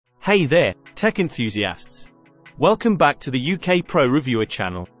Hey there, tech enthusiasts. Welcome back to the UK Pro Reviewer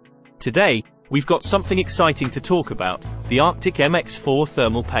channel. Today, we've got something exciting to talk about, the Arctic MX-4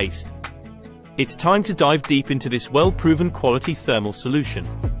 thermal paste. It's time to dive deep into this well-proven quality thermal solution.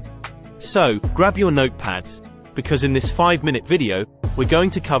 So, grab your notepads, because in this 5-minute video, we're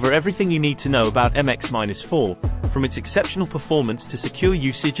going to cover everything you need to know about MX-4, from its exceptional performance to secure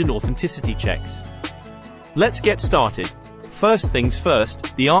usage and authenticity checks. Let's get started. First things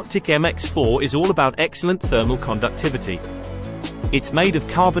first, the Arctic MX-4 is all about excellent thermal conductivity. It's made of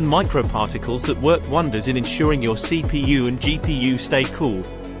carbon microparticles that work wonders in ensuring your CPU and GPU stay cool.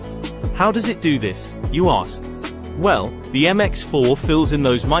 How does it do this, you ask? Well, the MX-4 fills in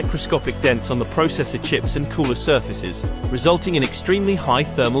those microscopic dents on the processor chips and cooler surfaces, resulting in extremely high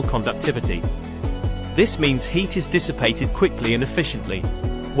thermal conductivity. This means heat is dissipated quickly and efficiently.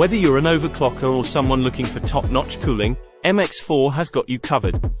 Whether you're an overclocker or someone looking for top-notch cooling, MX-4 has got you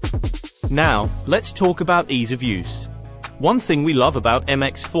covered. Now, let's talk about ease of use. One thing we love about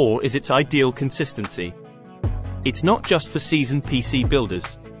MX-4 is its ideal consistency. It's not just for seasoned PC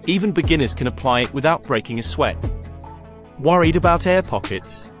builders. Even beginners can apply it without breaking a sweat. Worried about air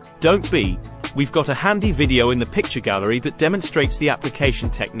pockets? Don't be. We've got a handy video in the picture gallery that demonstrates the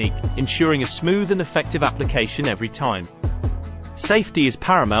application technique, ensuring a smooth and effective application every time. Safety is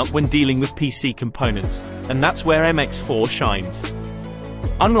paramount when dealing with PC components, and that's where MX-4 shines.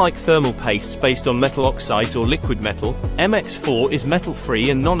 Unlike thermal pastes based on metal oxides or liquid metal, MX-4 is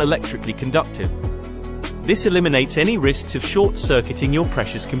metal-free and non-electrically conductive. This eliminates any risks of short-circuiting your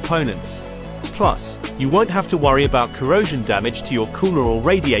precious components. Plus, you won't have to worry about corrosion damage to your cooler or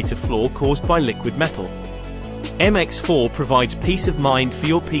radiator floor caused by liquid metal. MX-4 provides peace of mind for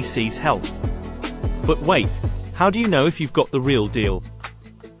your PC's health. But wait, how do you know if you've got the real deal?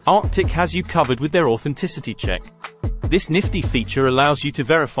 Arctic has you covered with their authenticity check. This nifty feature allows you to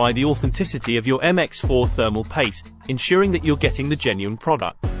verify the authenticity of your MX-4 thermal paste, ensuring that you're getting the genuine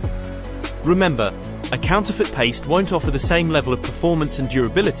product. Remember, a counterfeit paste won't offer the same level of performance and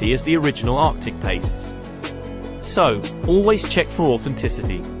durability as the original Arctic pastes. So, always check for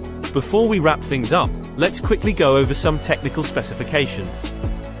authenticity. Before we wrap things up, let's quickly go over some technical specifications.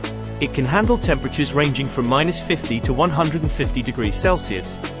 It can handle temperatures ranging from -50 to 150 degrees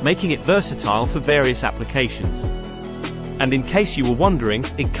Celsius, making it versatile for various applications. And in case you were wondering,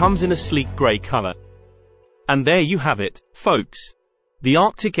 it comes in a sleek grey color. And there you have it, folks. The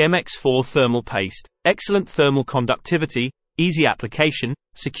Arctic MX-4 thermal paste, excellent thermal conductivity, easy application,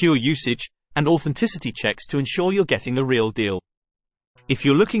 secure usage, and authenticity checks to ensure you're getting the real deal. If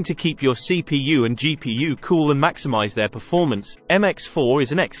you're looking to keep your CPU and GPU cool and maximize their performance, MX-4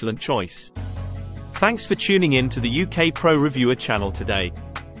 is an excellent choice. Thanks for tuning in to the UK Pro Reviewer channel today.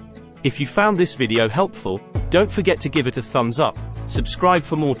 If you found this video helpful, don't forget to give it a thumbs up, subscribe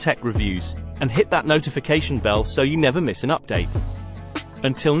for more tech reviews, and hit that notification bell so you never miss an update.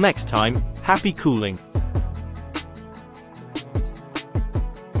 Until next time, happy cooling!